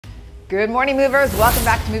Good morning, movers. Welcome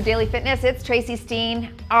back to Move Daily Fitness. It's Tracy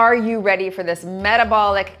Steen. Are you ready for this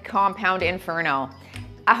metabolic compound inferno?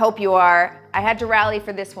 I hope you are. I had to rally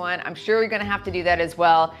for this one. I'm sure you're gonna have to do that as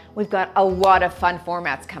well. We've got a lot of fun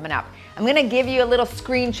formats coming up. I'm gonna give you a little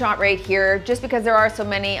screenshot right here. Just because there are so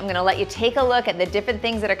many, I'm gonna let you take a look at the different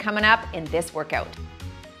things that are coming up in this workout.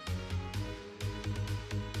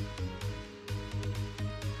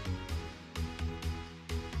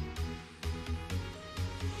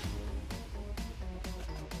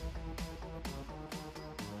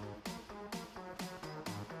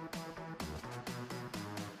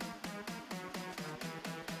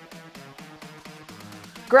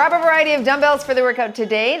 Grab a variety of dumbbells for the workout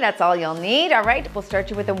today. That's all you'll need. All right, we'll start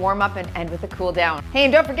you with a warm up and end with a cool down. Hey,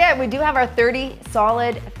 and don't forget, we do have our 30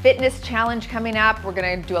 solid fitness challenge coming up. We're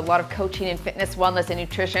gonna do a lot of coaching in fitness, wellness, and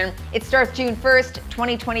nutrition. It starts June 1st,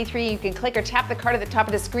 2023. You can click or tap the card at the top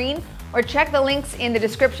of the screen or check the links in the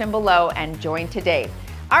description below and join today.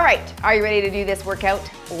 All right, are you ready to do this workout?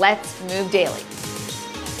 Let's move daily.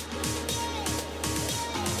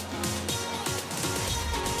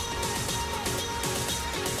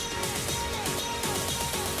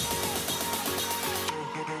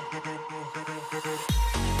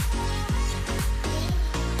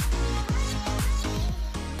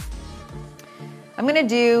 I'm gonna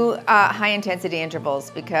do high intensity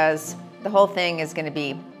intervals because the whole thing is gonna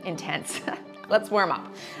be intense. Let's warm up.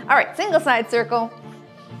 All right, single side circle.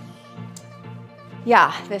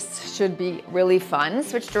 Yeah, this should be really fun.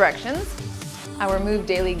 Switch directions. Our Move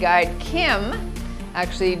Daily guide, Kim,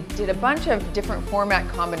 actually did a bunch of different format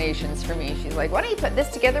combinations for me. She's like, why don't you put this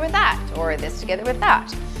together with that, or this together with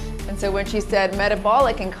that? And so when she said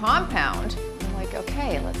metabolic and compound, I'm like,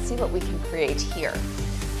 okay, let's see what we can create here.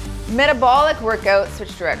 Metabolic workout,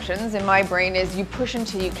 switch directions, in my brain is you push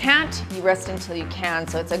until you can't, you rest until you can.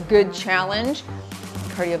 So it's a good challenge,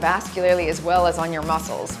 cardiovascularly as well as on your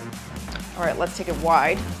muscles. All right, let's take it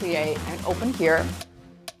wide, create and open here.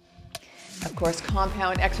 Of course,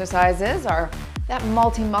 compound exercises are that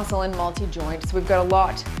multi-muscle and multi-joint. So we've got a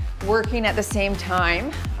lot working at the same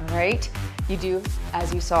time, all right? You do,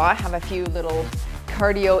 as you saw, have a few little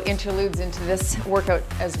cardio interludes into this workout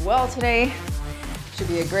as well today. Should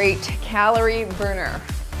be a great calorie burner.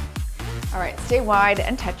 All right, stay wide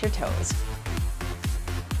and touch your toes.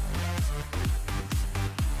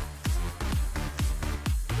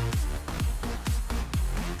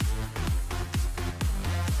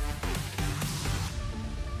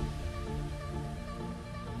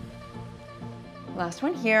 Last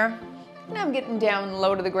one here. Now I'm getting down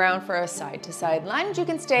low to the ground for a side to side lunge. You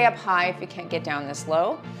can stay up high if you can't get down this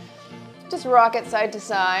low. Just rock it side to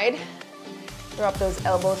side. Drop those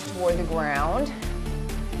elbows toward the ground.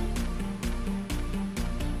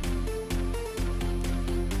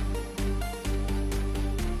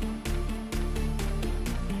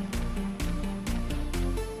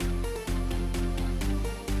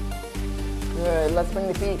 Good, let's bring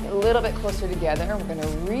the feet a little bit closer together. We're gonna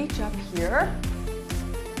reach up here.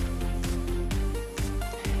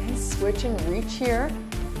 And switch and reach here.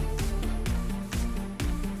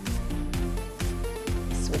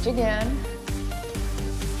 Switch again.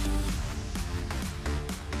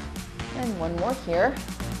 And one more here.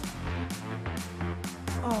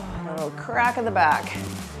 Oh, a little crack of the back.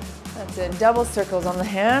 That's it, double circles on the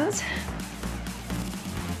hands.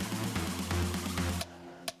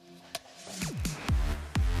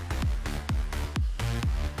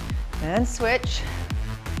 And switch.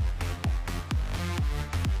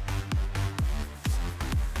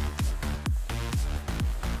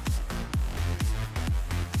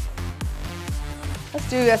 Let's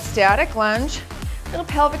do a static lunge. Little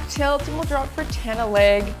pelvic tilt, and we'll drop for 10 a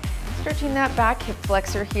leg. Stretching that back hip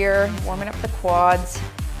flexor here, warming up the quads.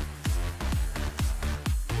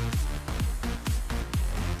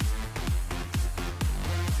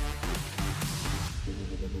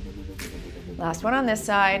 Last one on this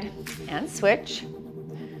side, and switch.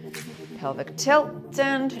 Pelvic tilt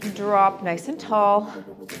and drop nice and tall.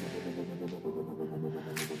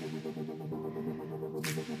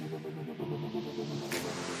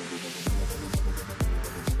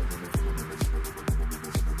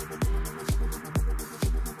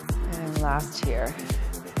 Last here.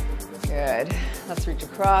 Good. Let's reach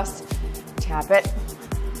across, tap it.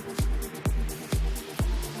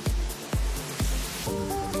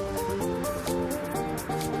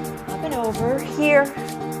 Up and over here.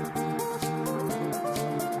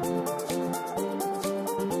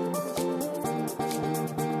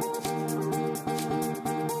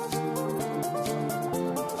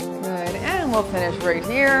 Good, and we'll finish right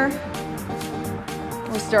here.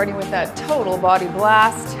 We're starting with that total body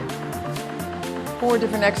blast. 4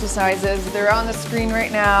 different exercises. They're on the screen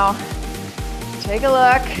right now. Take a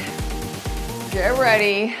look, get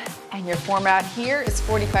ready, and your format here is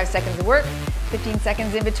 45 seconds of work, 15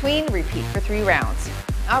 seconds in between, repeat for 3 rounds.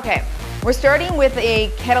 Okay, we're starting with a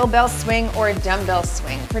kettlebell swing or a dumbbell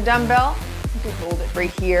swing. For dumbbell, you can hold it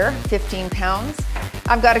right here, 15 pounds.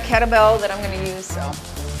 I've got a kettlebell that I'm gonna use, so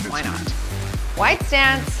why not? Wide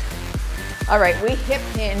stance. All right, we hip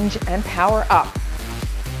hinge and power up.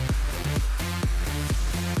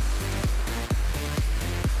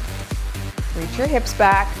 Reach your hips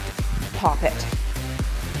back, pop it.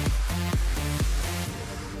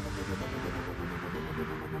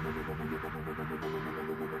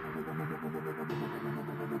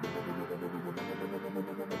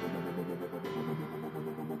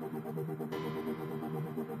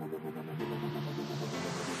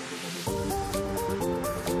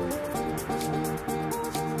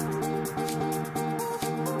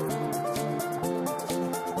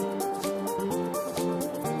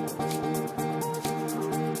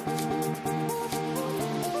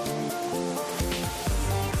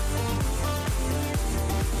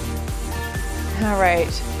 All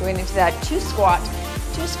right, going into that two squat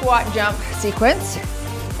jump sequence.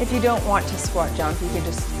 If you don't want to squat jump, you can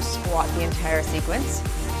just squat the entire sequence.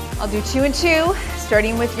 I'll do 2 and 2,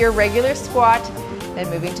 starting with your regular squat, then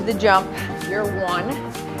moving to the jump. Your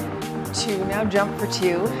 1, 2, now jump for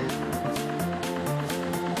 2.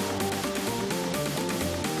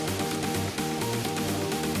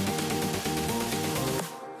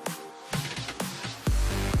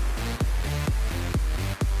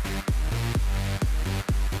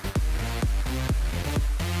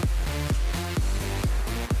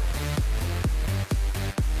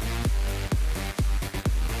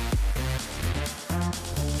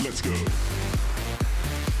 Let's go.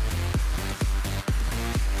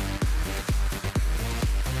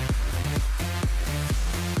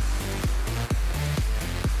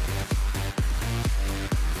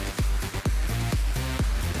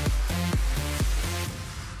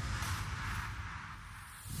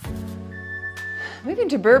 Moving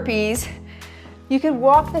to burpees, you could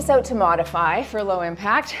walk this out to modify for low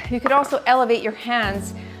impact. You could also elevate your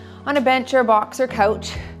hands on a bench or a box or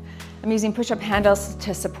couch. I'm using push-up handles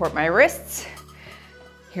to support my wrists.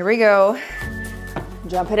 Here we go.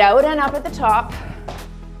 Jump it out and up at the top.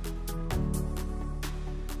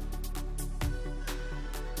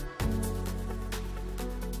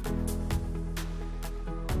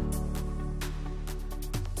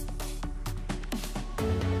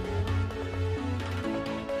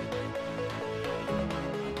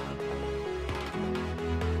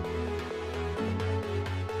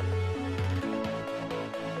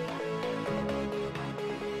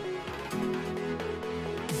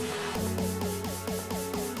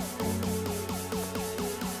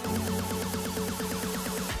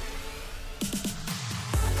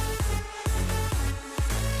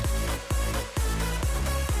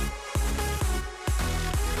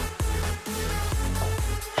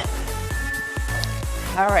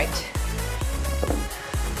 All right,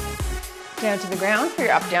 down to the ground for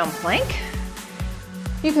your up-down plank.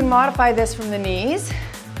 You can modify this from the knees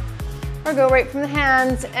or go right from the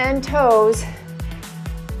hands and toes.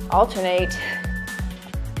 Alternate.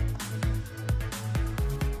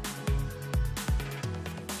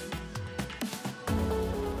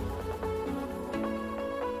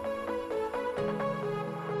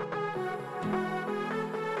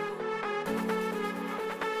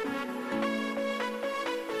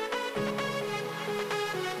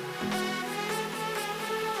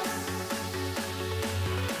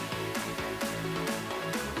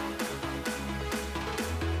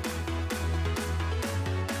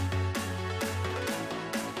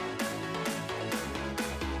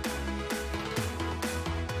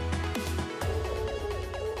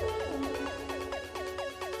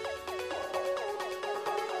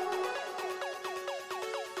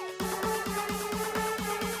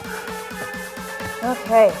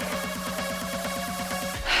 Okay,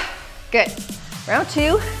 good. Round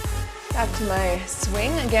 2, back to my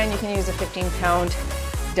swing. Again, you can use a 15-pound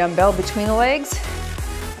dumbbell between the legs.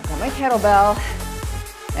 I've got my kettlebell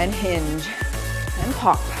and hinge and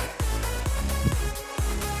pop.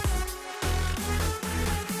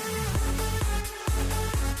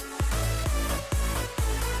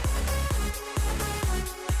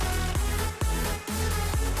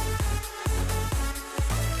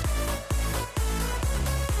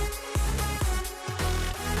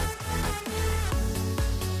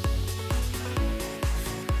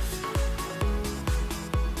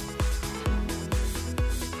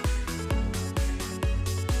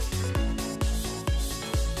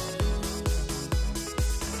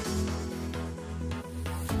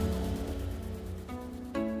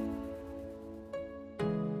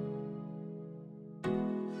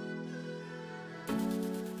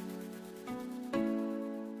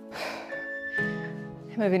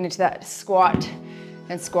 Moving into that squat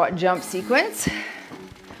and squat jump sequence.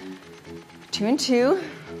 2 and 2.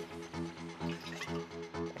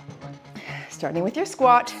 Starting with your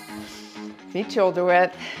squat, feet shoulder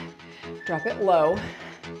width, drop it low,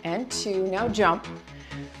 and 2, now jump.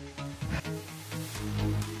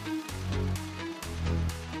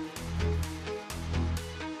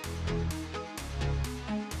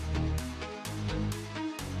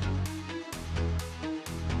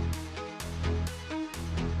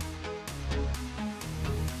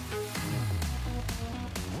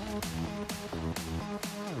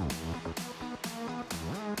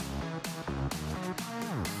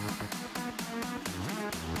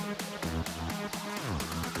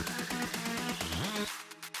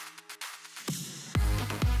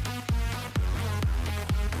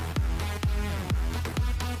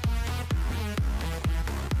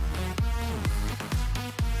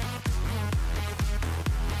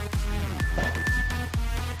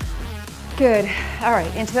 Good. All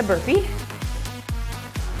right, into the burpee.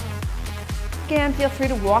 Again, feel free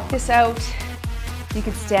to walk this out. You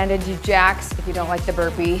could stand and do jacks if you don't like the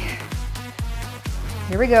burpee.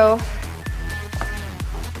 Here we go.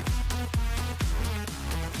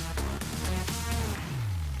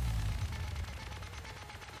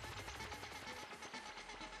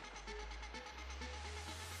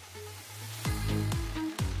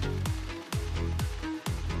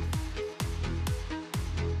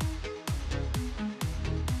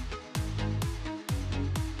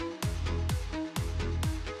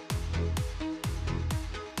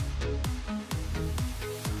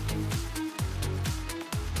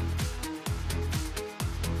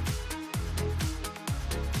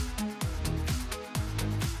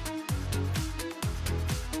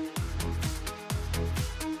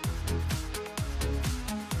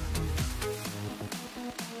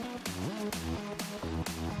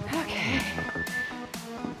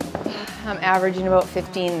 I'm averaging about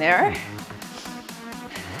 15 there.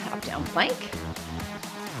 Up, down plank.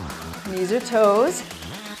 Knees or toes.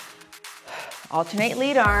 Alternate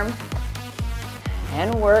lead arm.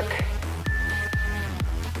 And work.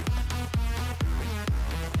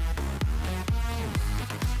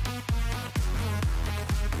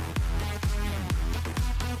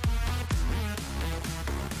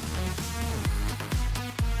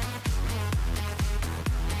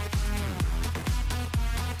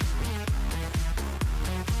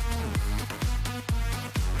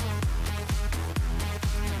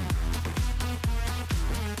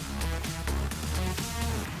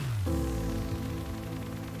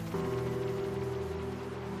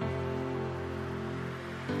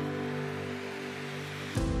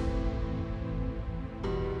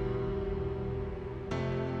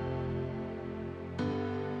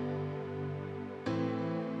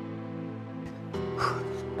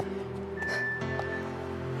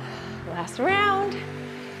 Last round.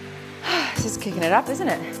 This is kicking it up, isn't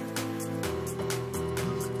it?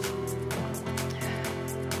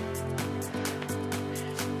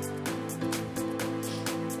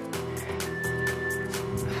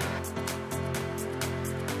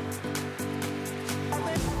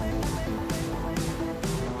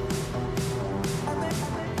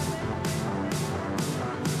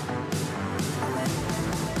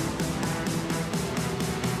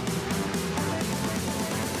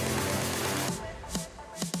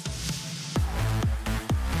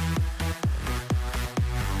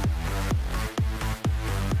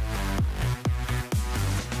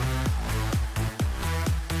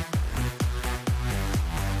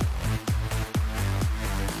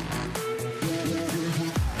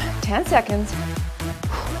 Ten seconds.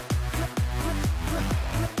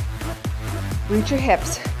 Reach your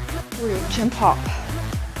hips. Reach and pop.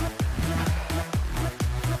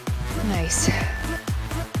 Nice.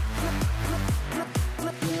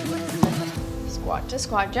 Squat to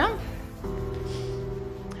squat jump.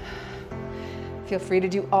 Feel free to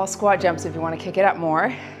do all squat jumps if you want to kick it up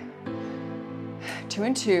more. 2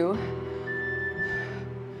 and 2.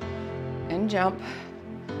 And jump.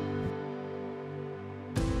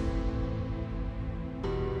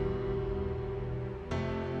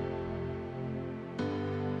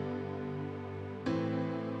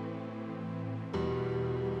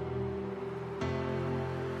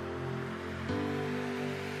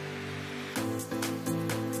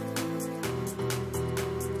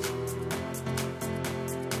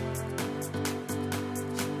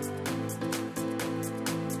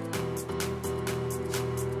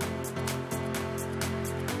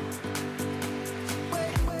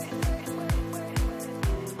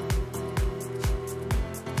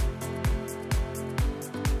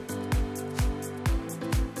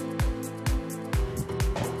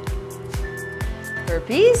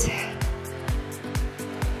 Burpees.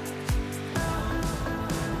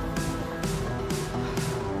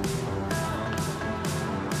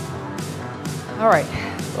 All right,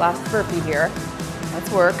 last burpee here. Let's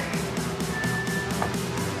work.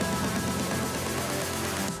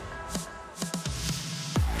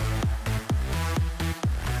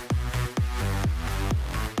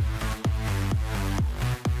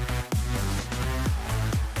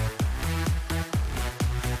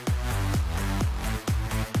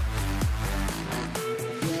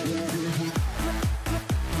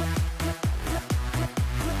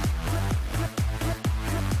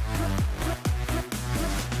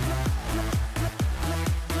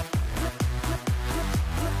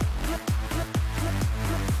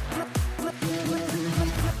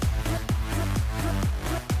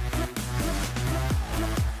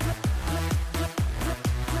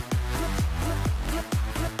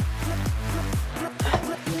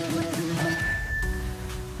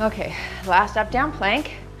 Okay, last up down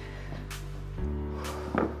plank.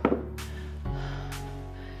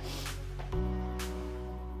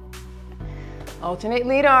 Alternate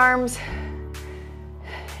lead arms.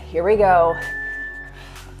 Here we go.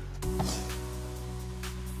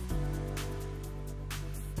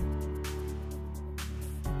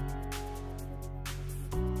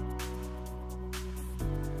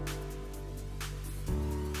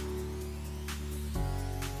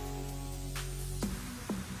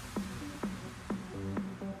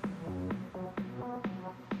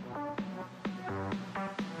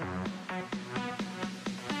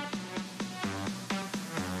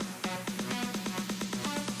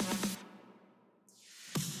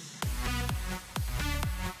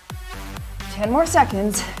 Ten more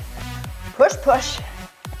seconds. Push, push.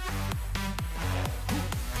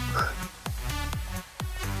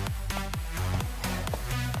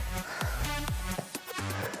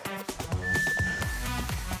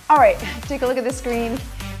 All right, take a look at the screen.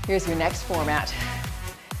 Here's your next format.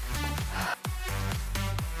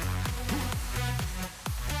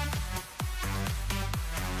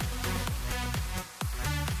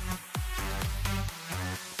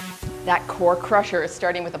 That core crusher is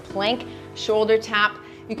starting with a plank, shoulder tap.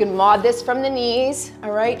 You can mod this from the knees,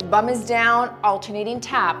 all right? Bum is down, alternating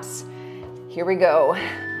taps. Here we go.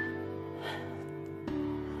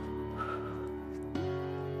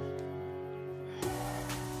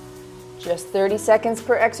 Just 30 seconds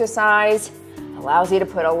per exercise. Allows you to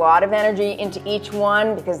put a lot of energy into each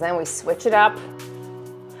one because then we switch it up.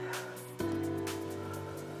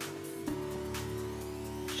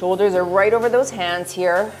 Shoulders are right over those hands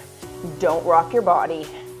here. Don't rock your body.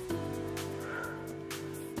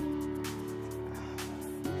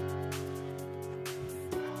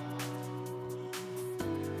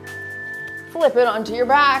 Flip it onto your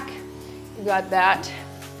back. You got that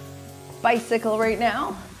bicycle right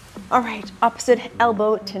now. All right, opposite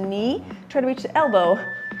elbow to knee. Try to reach the elbow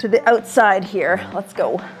to the outside here. Let's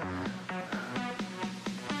go.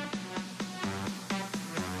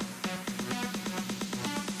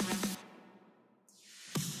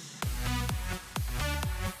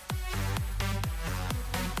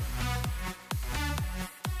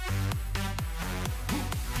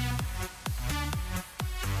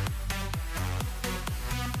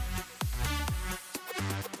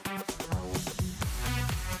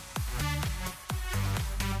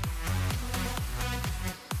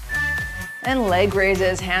 And leg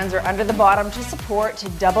raises, hands are under the bottom to support, to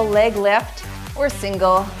double leg lift or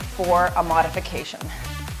single for a modification.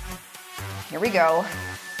 Here we go,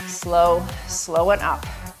 slow and up.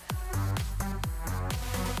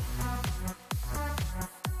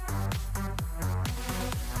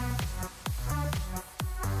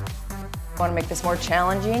 Want to make this more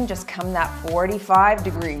challenging, just come that 45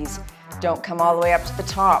 degrees. Don't come all the way up to the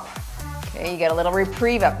top. Okay, you get a little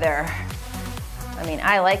reprieve up there. I mean,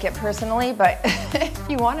 I like it personally, but if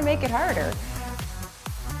you want to make it harder,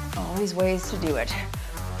 always ways to do it.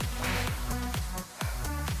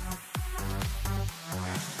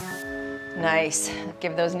 Nice.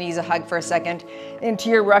 Give those knees a hug for a second.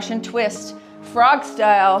 Into your Russian twist, frog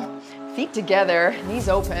style. Feet together, knees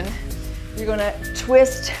open. You're gonna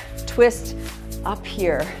twist, twist up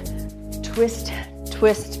here. Twist,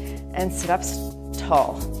 twist, and sit up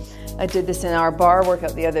tall. I did this in our bar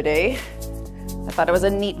workout the other day. I thought it was a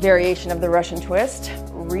neat variation of the Russian twist.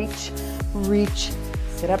 Reach, reach,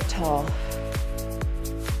 sit up tall.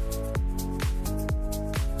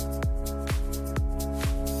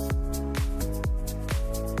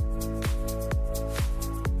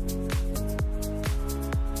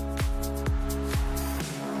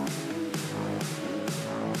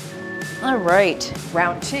 All right,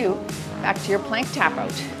 round two, back to your plank tap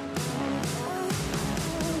out.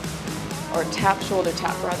 or tap, shoulder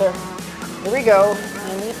tap rather. Here we go,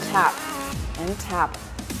 and we tap and tap.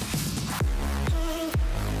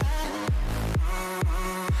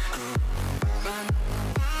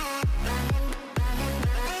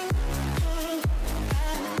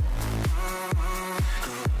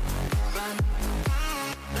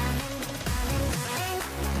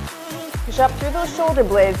 Push up through those shoulder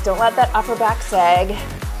blades. Don't let that upper back sag.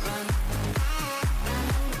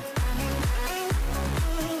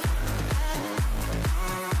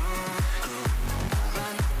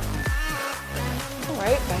 All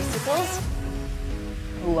right, bicycles.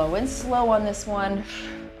 Low and slow on this one.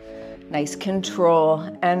 Nice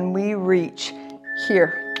control. And we reach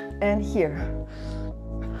here and here.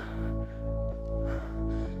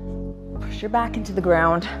 Push your back into the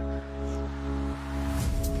ground.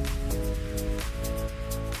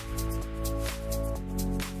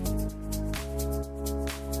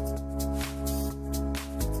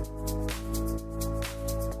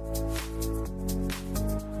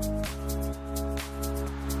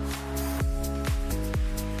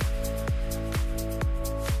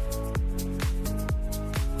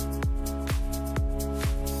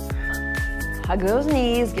 Hug those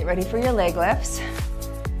knees, get ready for your leg lifts.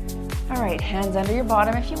 All right, hands under your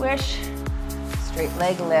bottom if you wish. Straight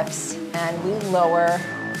leg lifts, and we lower.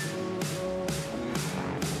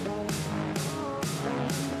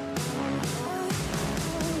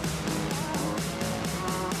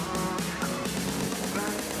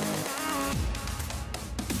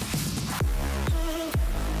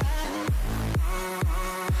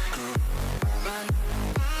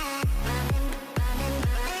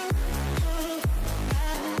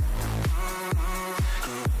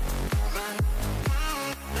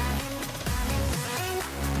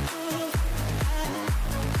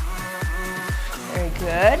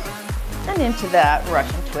 Good. And into that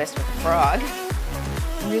Russian twist with the frog.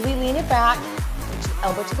 Really lean it back, reach the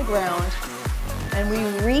elbow to the ground, and we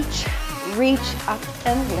reach up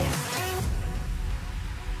and lift.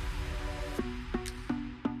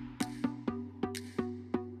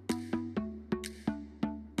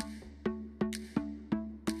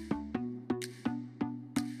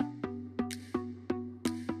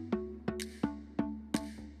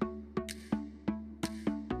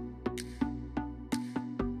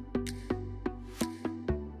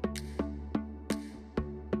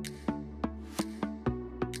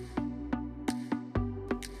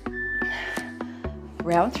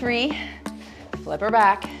 Round 3, flip her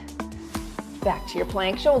back to your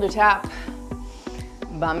plank shoulder tap.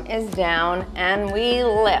 Bum is down, and we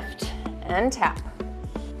lift and tap.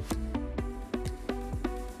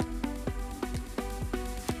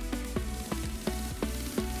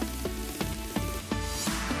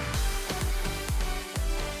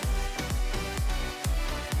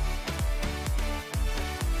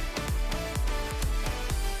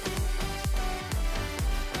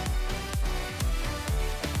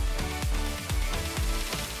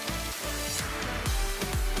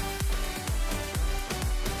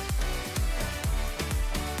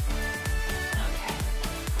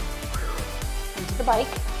 The bike.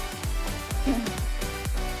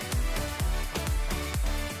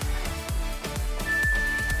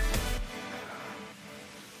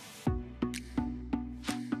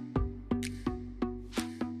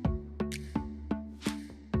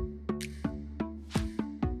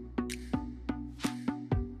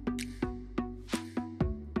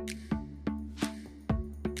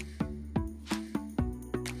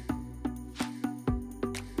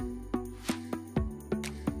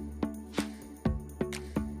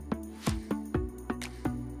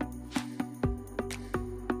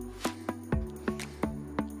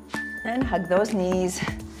 And hug those knees,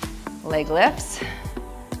 leg lifts.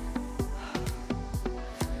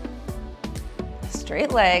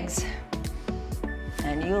 Straight legs,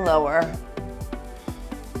 and you lower.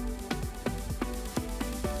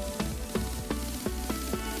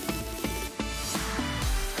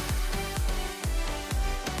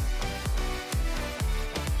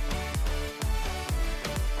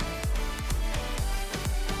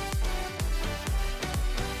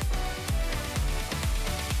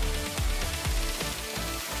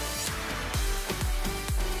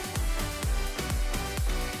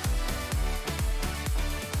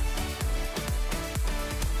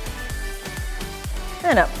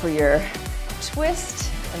 And up for your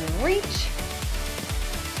twist and reach.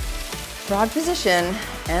 Frog position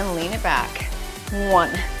and lean it back. 1,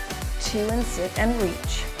 2, and sit and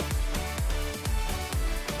reach.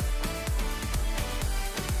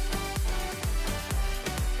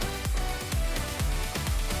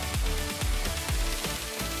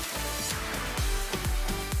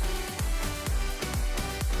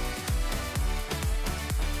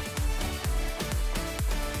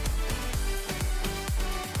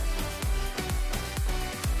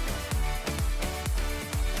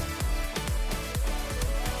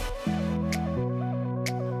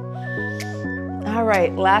 All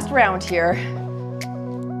right, last round here.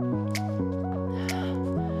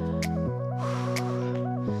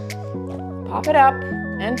 Pop it up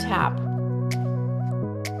and tap.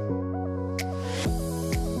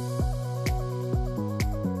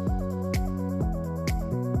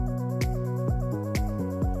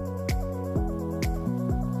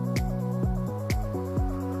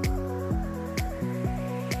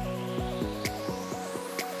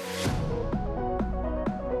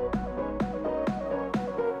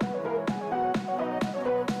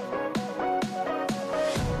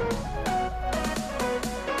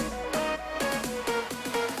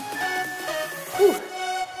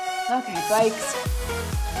 Okay, bikes.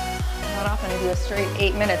 Not often I do a straight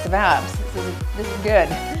 8 minutes of abs. This is good.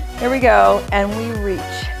 Here we go, and we reach,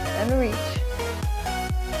 and reach.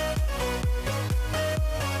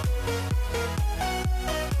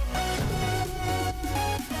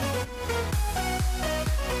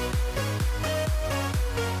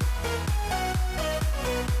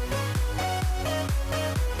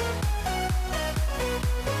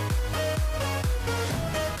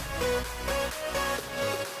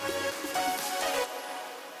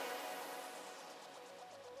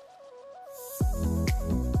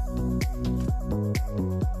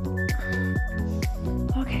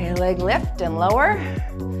 Okay, leg lift and lower.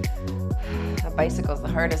 The bicycle's the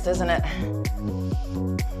hardest, isn't it?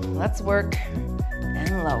 Let's work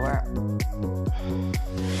and lower.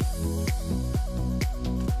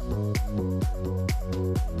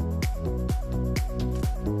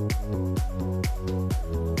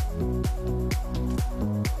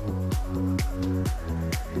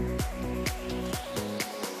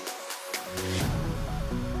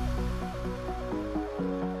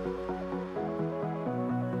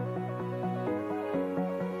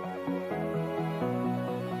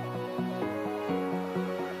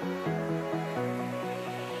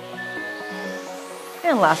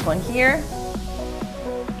 And last one here.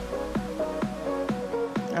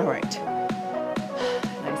 All right.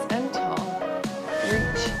 Nice and tall.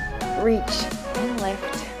 Reach, reach, and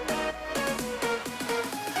lift.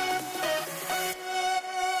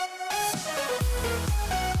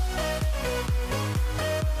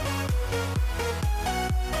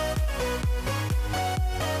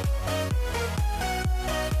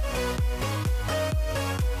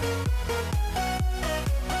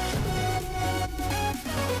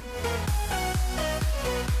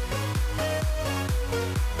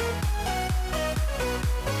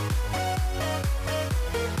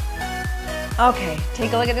 Okay,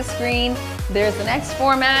 take a look at the screen. There's the next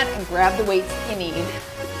format, and grab the weights you need.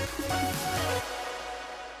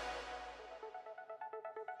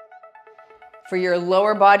 For your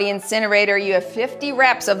lower body incinerator, you have 50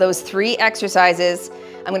 reps of those 3 exercises.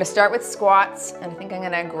 I'm gonna start with squats, and I think I'm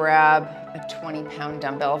gonna grab a 20-pound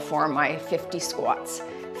dumbbell for my 50 squats.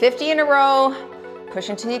 50 in a row, push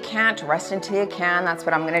until you can't, rest until you can. That's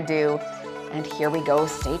what I'm gonna do. And here we go,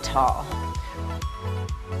 stay tall.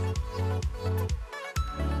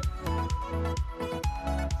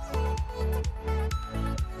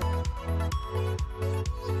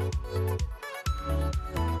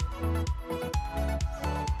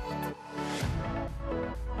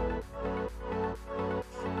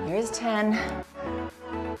 Here's 10.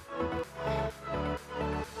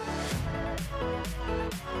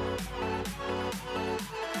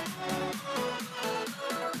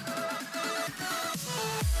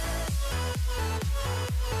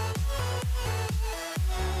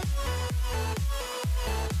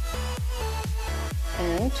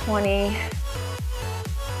 And 20.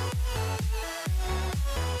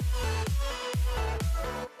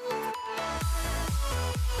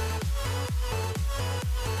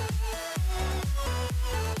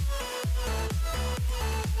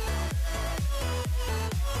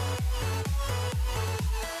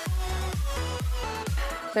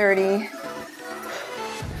 $30.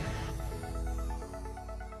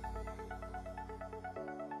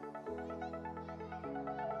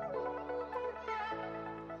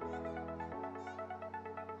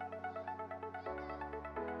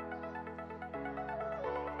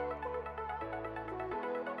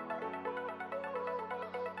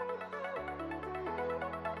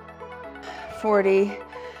 $40.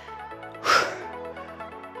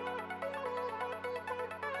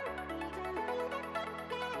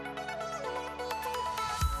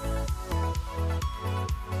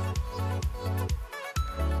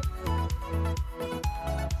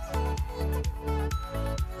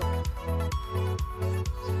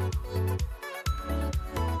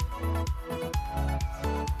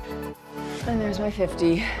 And there's my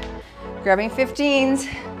 50. Grabbing 15s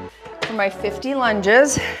for my 50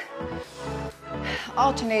 lunges.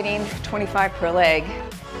 alternating 25 per leg.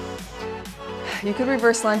 You could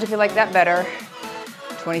reverse lunge if you like that better.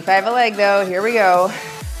 25 a leg though, here we go.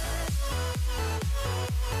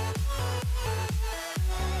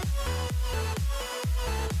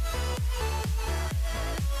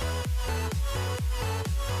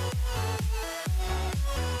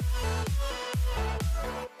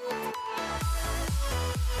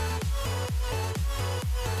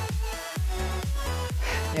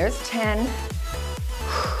 There's 10.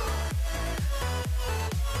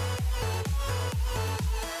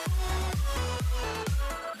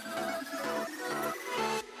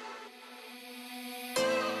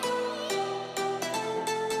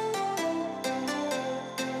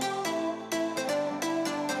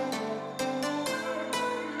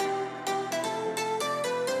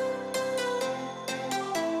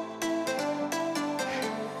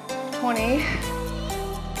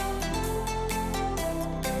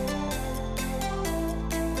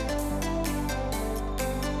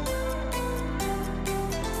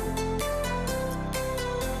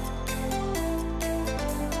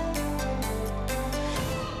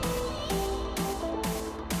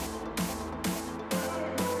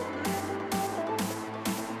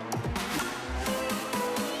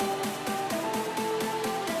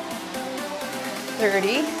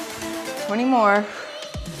 $30, 20 more.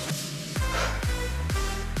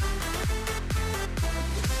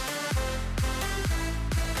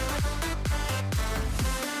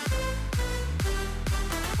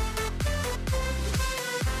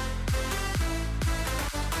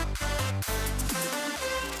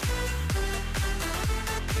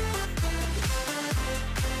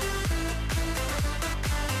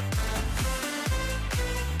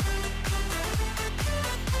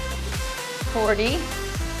 $40,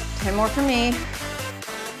 10 more for me.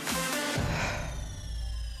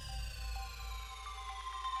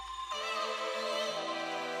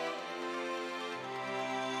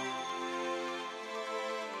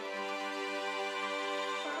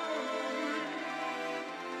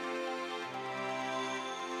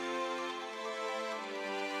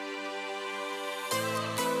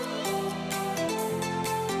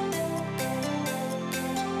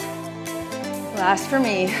 Last for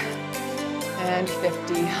me. And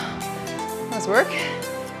 50. Let's work.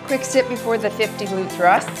 Quick sip before the 50 glute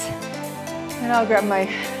thrusts. And I'll grab my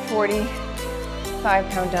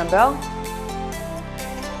 45-pound dumbbell.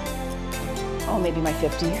 Oh, maybe my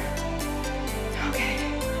 50. Okay.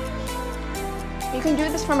 You can do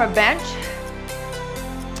this from a bench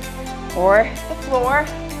or the floor.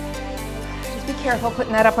 Just be careful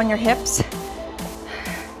putting that up on your hips.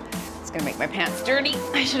 It's gonna make my pants dirty.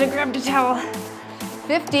 I should have grabbed a towel.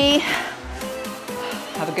 50.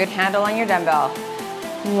 Have a good handle on your dumbbell.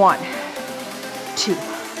 1, 2.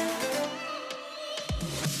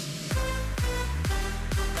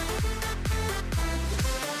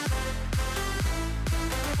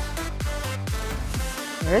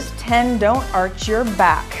 There's 10, don't arch your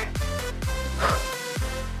back.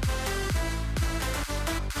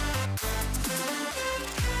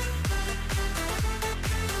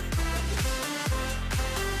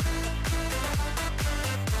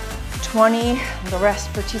 $20, little rest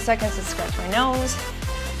for 2 seconds to scratch my nose,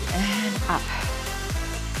 and up.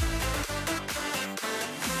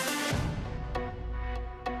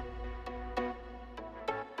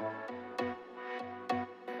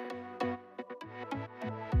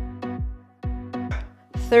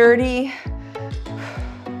 $30.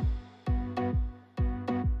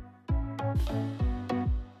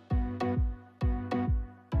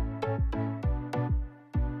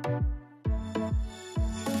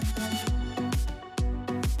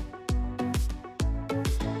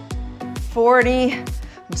 $40,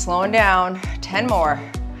 I'm slowing down, 10 more.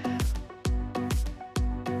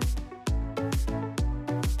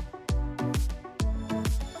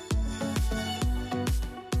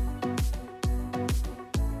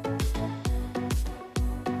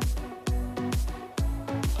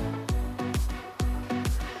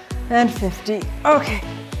 And 50, okay,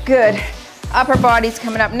 good. Upper body's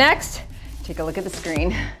coming up next. Take a look at the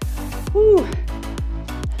screen. Woo.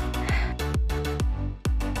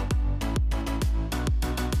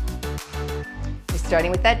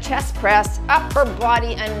 Starting with that chest press, upper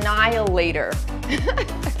body annihilator.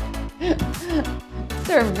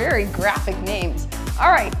 They're very graphic names. All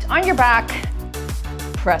right, on your back,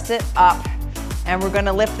 press it up. And we're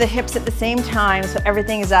gonna lift the hips at the same time so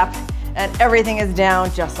everything is up and everything is down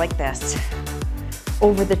just like this.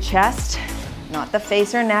 Over the chest, not the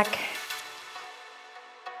face or neck.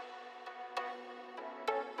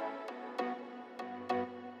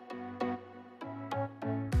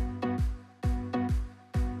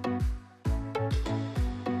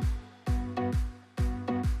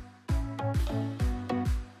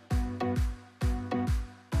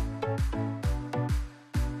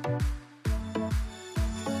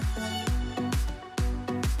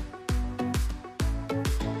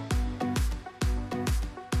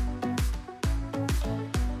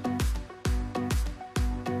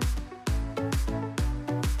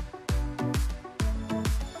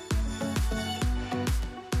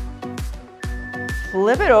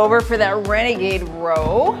 flip it over for that Renegade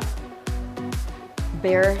row.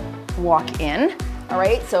 Bear walk in. All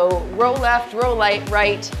right, so row left, row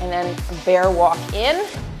right, and then bear walk in.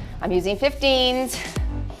 I'm using 15s.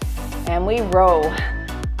 And we row,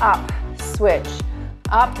 up, switch,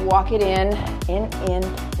 up, walk it in,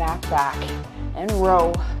 back, and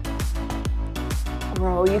row.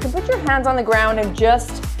 Row. You can put your hands on the ground and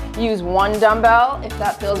just use one dumbbell if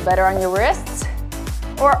that feels better on your wrists.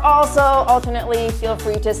 Or also, alternately, feel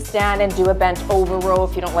free to stand and do a bent over row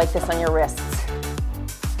if you don't like this on your wrists.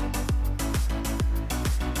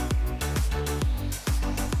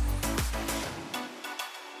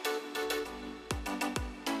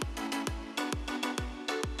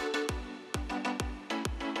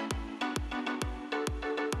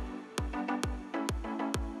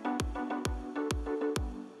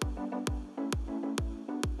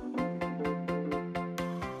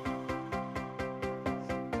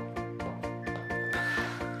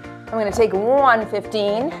 I'm gonna take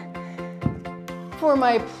 115 for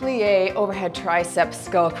my plie overhead tricep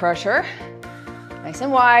skull crusher. Nice and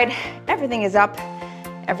wide, everything is up,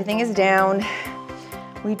 everything is down.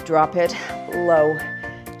 We drop it low,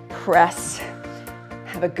 press.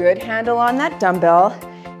 Have a good handle on that dumbbell.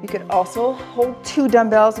 You could also hold 2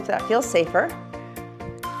 dumbbells if that feels safer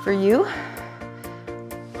for you.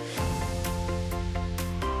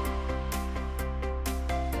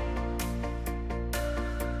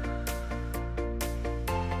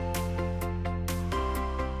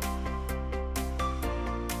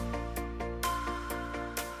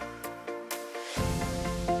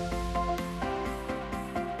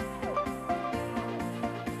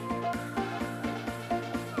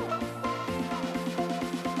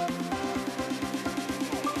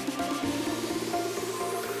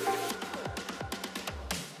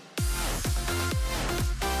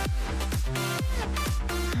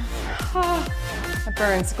 That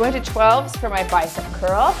burns. Going to 12s for my bicep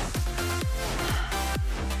curl.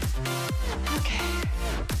 Okay.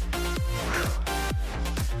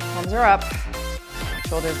 Arms are up,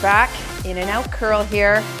 shoulders back, in and out curl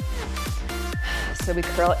here. So we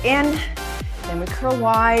curl in, then we curl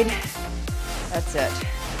wide. That's it.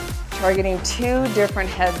 Targeting 2 different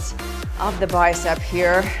heads of the bicep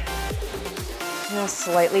here. In a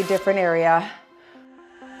slightly different area.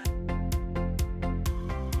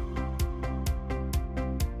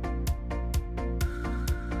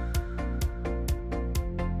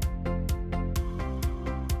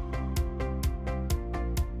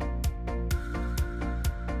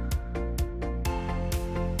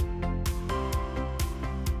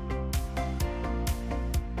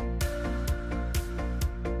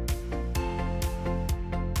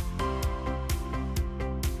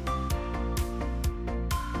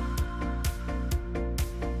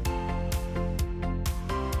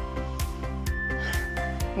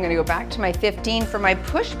 I'm gonna go back to my 15 for my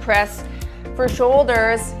push press for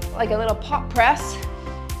shoulders, like a little pop press.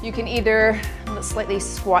 You can either slightly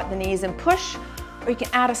squat the knees and push, or you can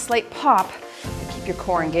add a slight pop and keep your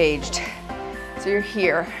core engaged. So you're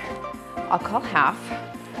here. I'll call half.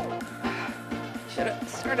 Should have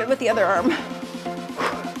started with the other arm.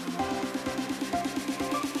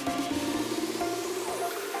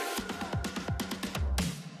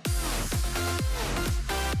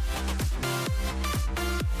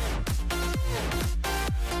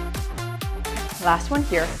 Last one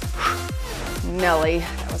here. Nelly,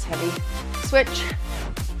 that was heavy. Switch.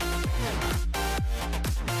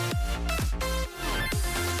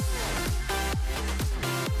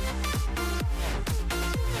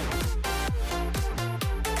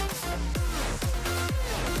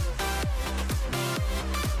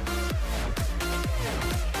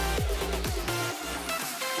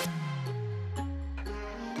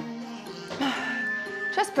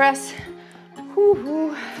 Chest press.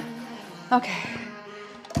 Woo-hoo. Okay.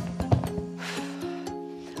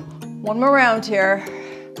 One more round here.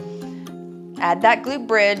 Add that glute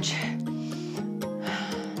bridge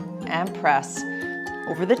and press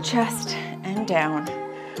over the chest and down.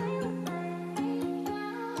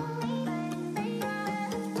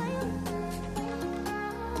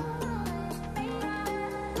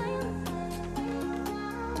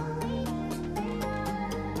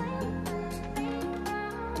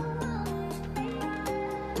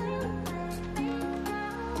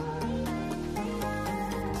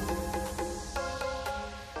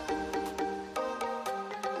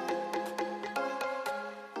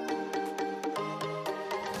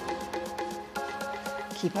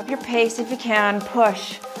 Keep up your pace if you can.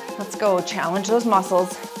 Push. Let's go. Challenge those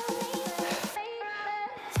muscles.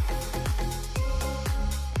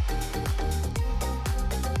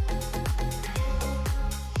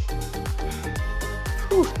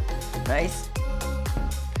 Nice.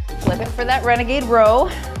 Flip it for that Renegade row.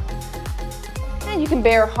 And you can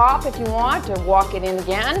bear hop if you want, or walk it in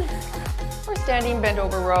again. Or standing bent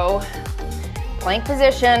over row. Plank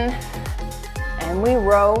position. And we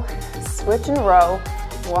row, switch and row,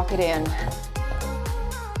 walk it in.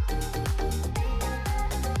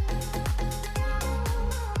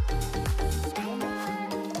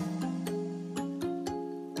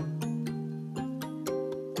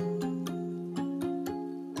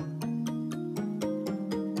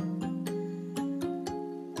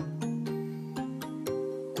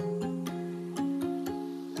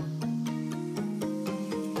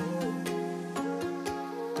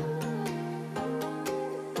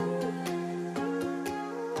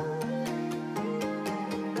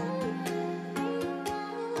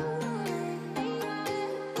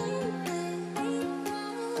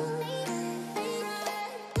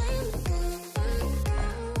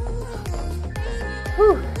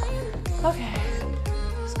 Whew. Okay,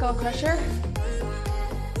 skull crusher.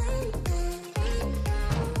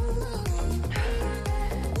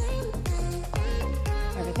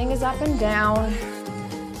 Everything is up and down.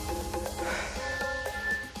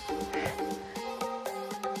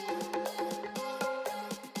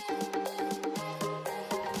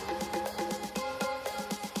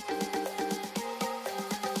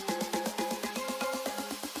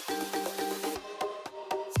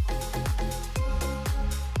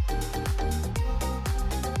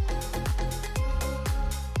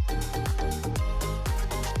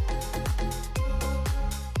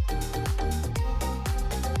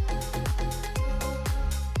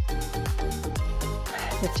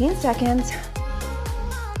 "15 seconds.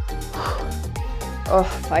 Oh,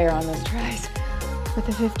 fire on those tries with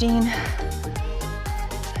the 15.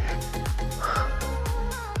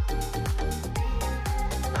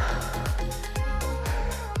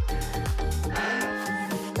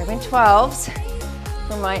 Grabbing 12s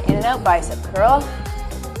for my in and out bicep curl.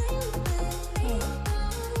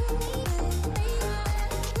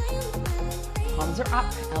 Palms are up,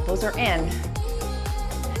 elbows are in,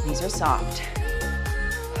 knees are soft.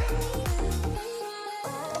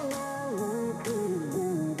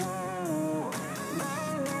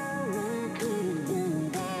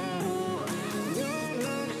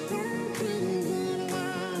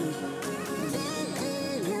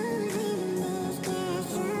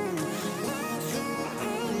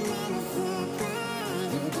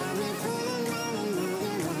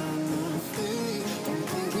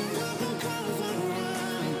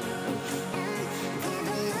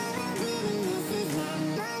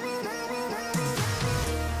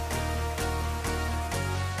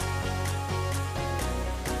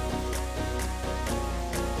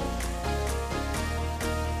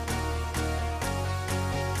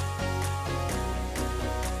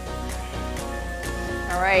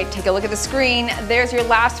 All right, take a look at the screen. There's your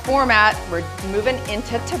last format. We're moving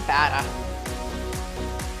into Tabata.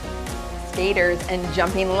 Skaters and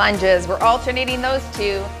jumping lunges. We're alternating those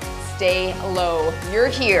two. Stay low. You're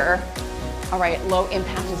here. All right, low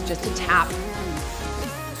impact is just a tap.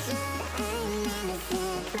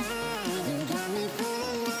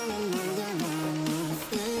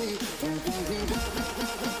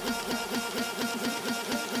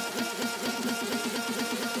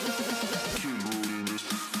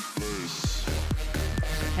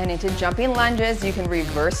 And into jumping lunges, you can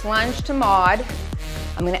reverse lunge to mod.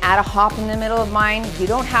 I'm gonna add a hop in the middle of mine. You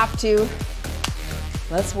don't have to.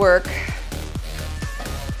 Let's work.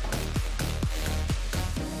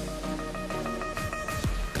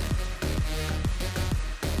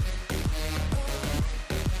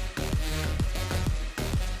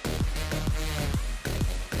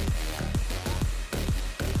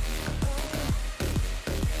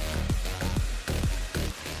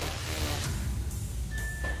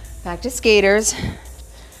 Back to skaters.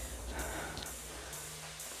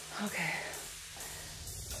 Okay.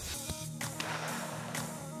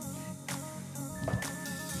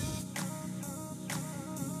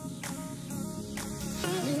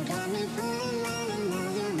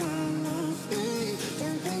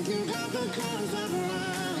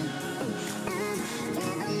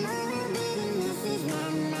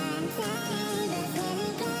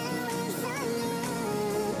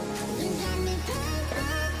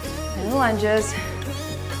 And lunges.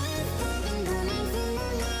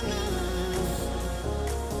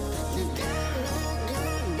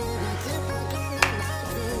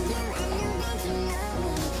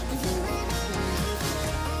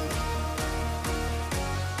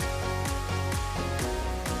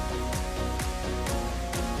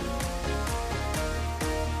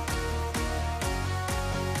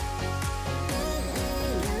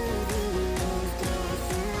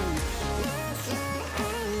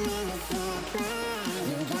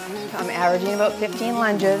 I'm averaging about 15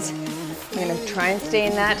 lunges. I'm gonna try and stay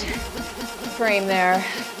in that frame there.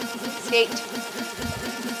 Skate.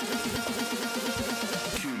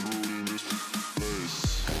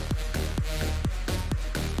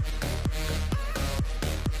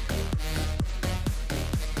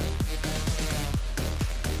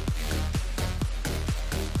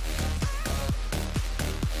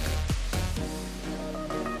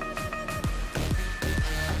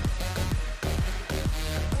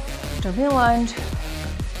 Jumping lunge.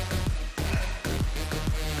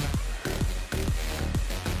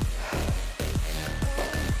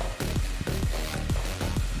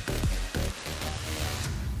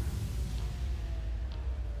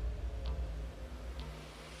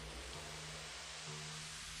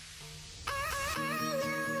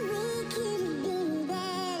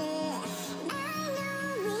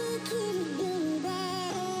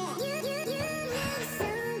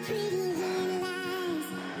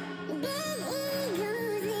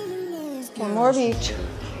 One more of each.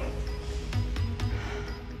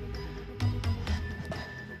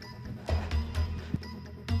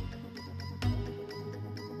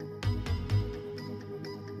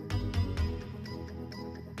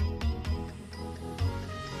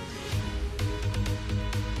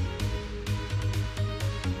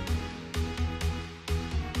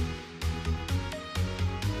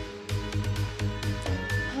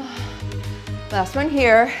 Last one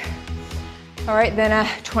here. All right, then a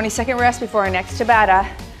 20-second rest before our next Tabata,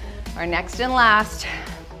 our next and last.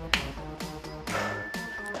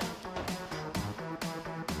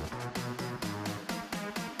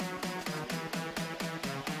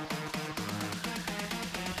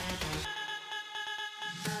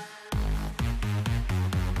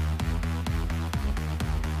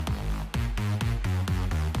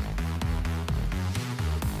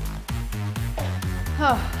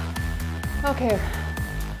 Oh, okay.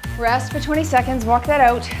 Rest for 20 seconds, walk that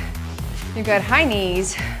out. You've got high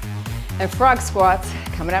knees and frog squats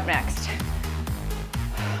coming up next.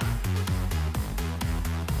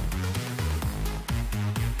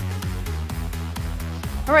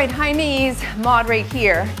 All right, high knees, moderate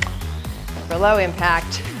here for low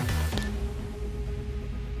impact.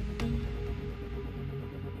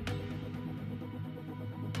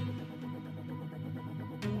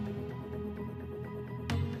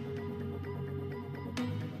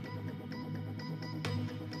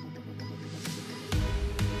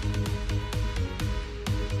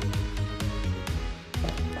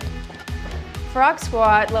 Frog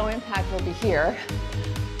squat, low impact will be here.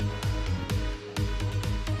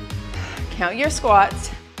 Count your squats.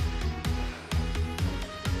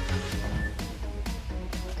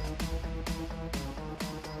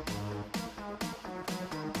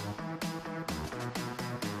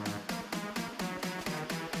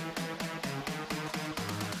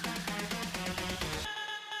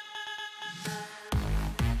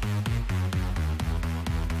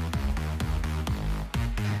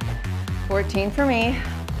 $14 for me.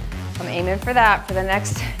 I'm aiming for that for the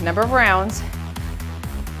next number of rounds.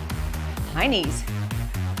 High knees.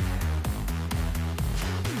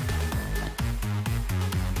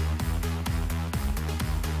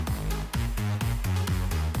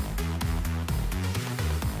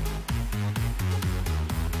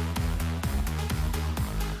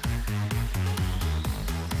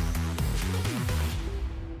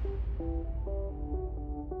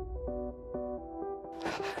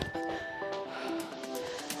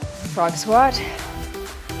 Frog squat.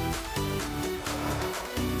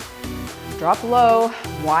 Drop low,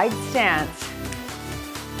 wide stance.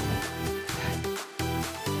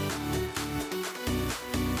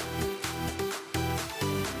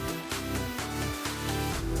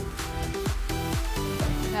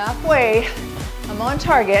 Halfway, I'm on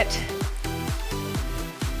target.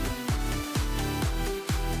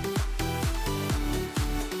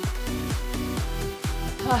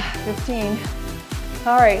 Ah, 15.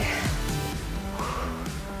 All right.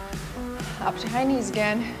 Up to high knees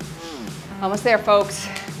again. Almost there, folks.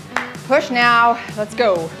 Push now, let's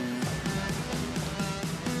go.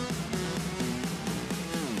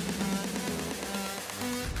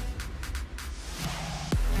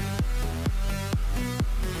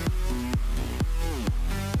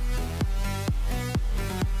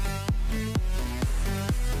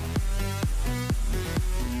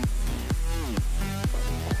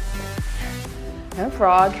 And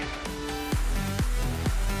frog.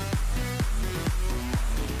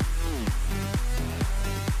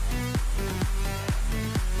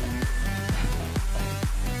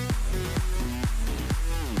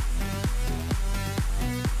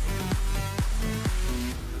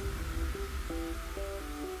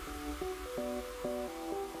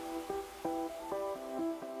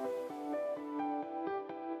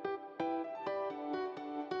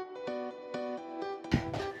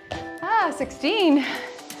 16.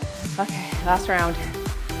 Okay, last round.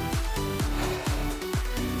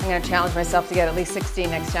 I'm gonna challenge myself to get at least 16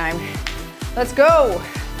 next time. Let's go.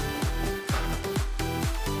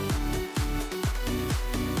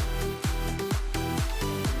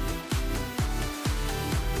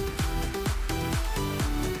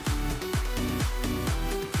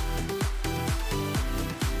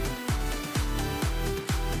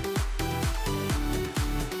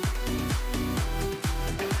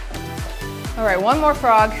 All right, one more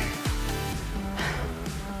frog.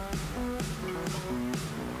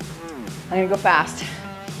 I'm gonna go fast.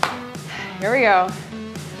 Here we go.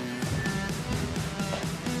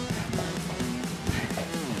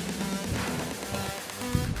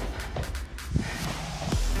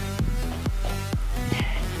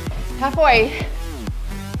 Halfway.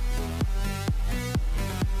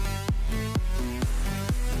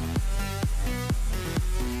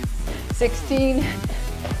 (16,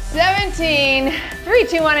 17, 3,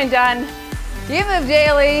 2, 1, and done. You move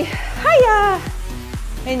daily. Hiya!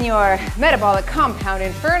 In your Metabolic Compound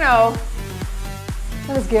Inferno.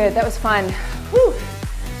 That was good, that was fun. Whew.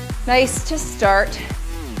 Nice to start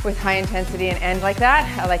with high intensity and end like that.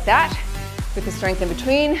 I like that. With the strength in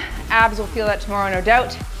between. Abs will feel that tomorrow, no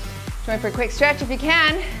doubt. Join for a quick stretch if you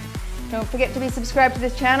can. Don't forget to be subscribed to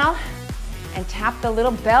this channel and tap the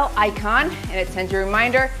little bell icon and it sends you a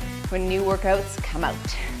reminder when new workouts come out.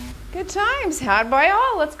 Good times had by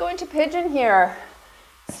all. Let's go into pigeon here.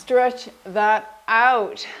 Stretch that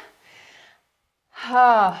out.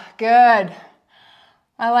 Ah, good.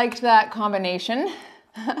 I liked that combination.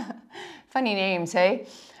 Funny names, hey?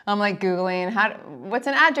 I'm like Googling, what's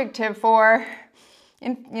an adjective for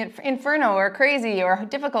inferno or crazy or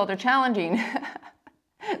difficult or challenging?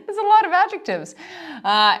 There's a lot of adjectives.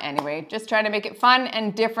 Anyway, just trying to make it fun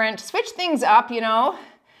and different. Switch things up, you know.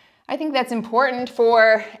 I think that's important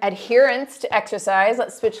for adherence to exercise.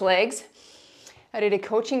 Let's switch legs. I did a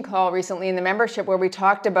coaching call recently in the membership where we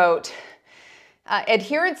talked about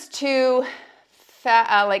adherence to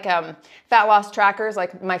fat loss trackers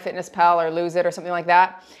like MyFitnessPal or Lose It or something like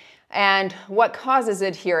that, and what causes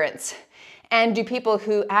adherence. And do people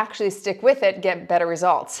who actually stick with it get better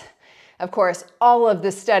results? Of course, all of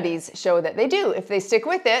the studies show that they do. If they stick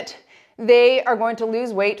with it, they are going to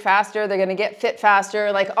lose weight faster, they're gonna get fit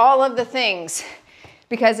faster, like all of the things.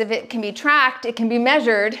 Because if it can be tracked, it can be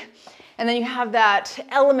measured, and then you have that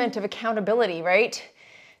element of accountability, right?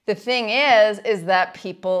 The thing is that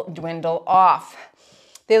people dwindle off.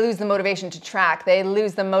 They lose the motivation to track. They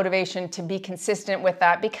lose the motivation to be consistent with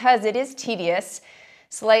that because it is tedious,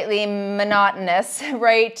 slightly monotonous,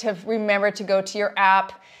 right? To remember to go to your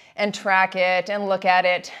app and track it and look at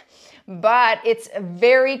it. But it's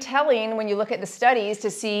very telling when you look at the studies to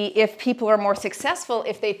see if people are more successful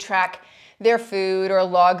if they track their food or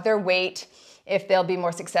log their weight, if they'll be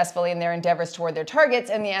more successful in their endeavors toward their targets,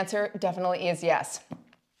 and the answer definitely is yes.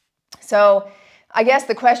 So I guess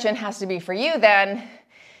the question has to be for you then,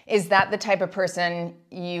 is that the type of person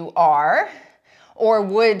you are? Or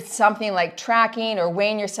would something like tracking or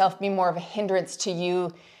weighing yourself be more of a hindrance to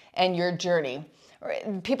you and your journey?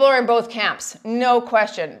 People are in both camps, no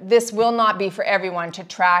question. This will not be for everyone to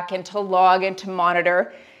track and to log and to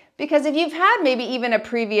monitor, because if you've had maybe even a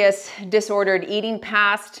previous disordered eating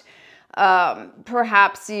past,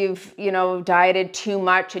 perhaps you've, dieted too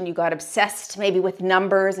much and you got obsessed maybe with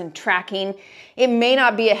numbers and tracking, it may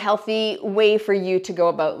not be a healthy way for you to go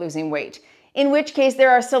about losing weight. In which case,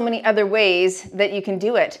 there are so many other ways that you can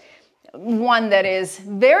do it. One that is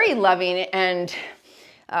very loving and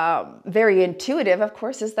very intuitive, of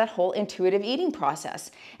course, is that whole intuitive eating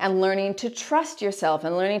process and learning to trust yourself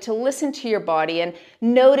and learning to listen to your body and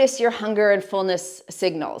notice your hunger and fullness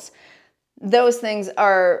signals. Those things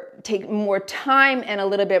take more time and a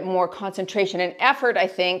little bit more concentration and effort, I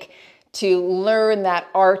think, to learn that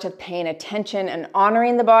art of paying attention and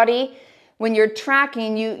honoring the body. When you're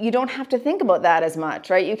tracking, you don't have to think about that as much,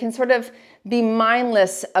 right? You can sort of be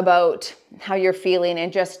mindless about how you're feeling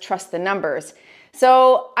and just trust the numbers.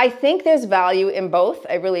 So I think there's value in both,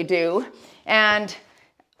 I really do. And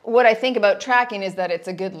what I think about tracking is that it's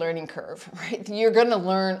a good learning curve, right? You're gonna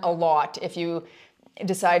learn a lot if you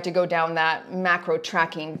decide to go down that macro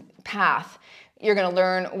tracking path. You're gonna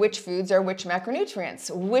learn which foods are which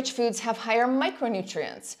macronutrients, which foods have higher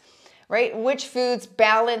micronutrients, right? Which foods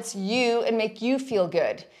balance you and make you feel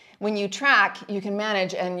good. When you track, you can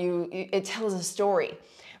manage and it tells a story.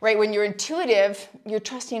 Right, when you're intuitive, you're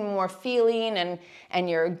trusting more feeling and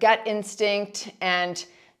your gut instinct and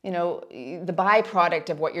the byproduct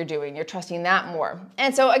of what you're doing. You're trusting that more.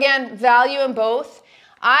 And so again, value in both.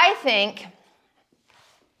 I think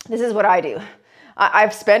this is what I do.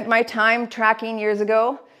 I've spent my time tracking years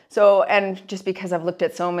ago. So, and just because I've looked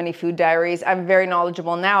at so many food diaries, I'm very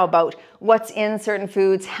knowledgeable now about what's in certain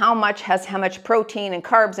foods, how much has how much protein and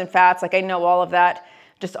carbs and fats. Like I know all of that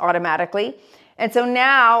just automatically. And so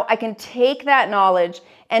now I can take that knowledge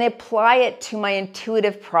and apply it to my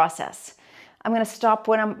intuitive process. I'm gonna stop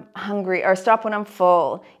when I'm hungry or stop when I'm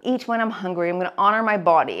full, eat when I'm hungry. I'm gonna honor my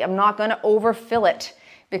body. I'm not gonna overfill it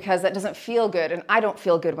because that doesn't feel good, and I don't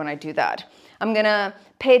feel good when I do that. I'm gonna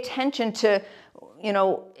pay attention to, you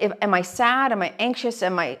know, am I sad? Am I anxious?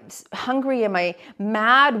 Am I hungry? Am I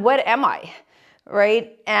mad? What am I,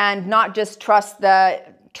 right? And not just trust the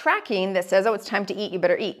tracking that says, oh, it's time to eat, you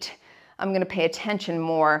better eat. I'm gonna pay attention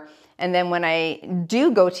more. And then when I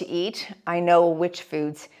do go to eat, I know which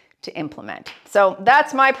foods to implement. So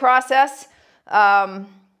that's my process.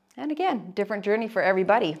 And again, different journey for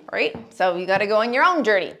everybody, right? So you gotta go on your own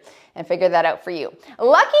journey and figure that out for you.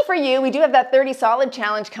 Lucky for you, we do have that 30 Solid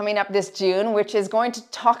Challenge coming up this June, which is going to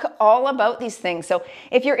talk all about these things. So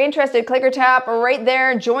if you're interested, click or tap right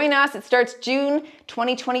there, join us. It starts June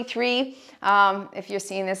 2023. If you're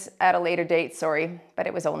seeing this at a later date, sorry, but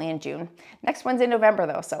it was only in June. Next one's in November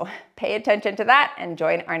though, so pay attention to that and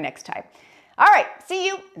join our next time. All right, see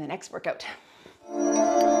you in the next workout.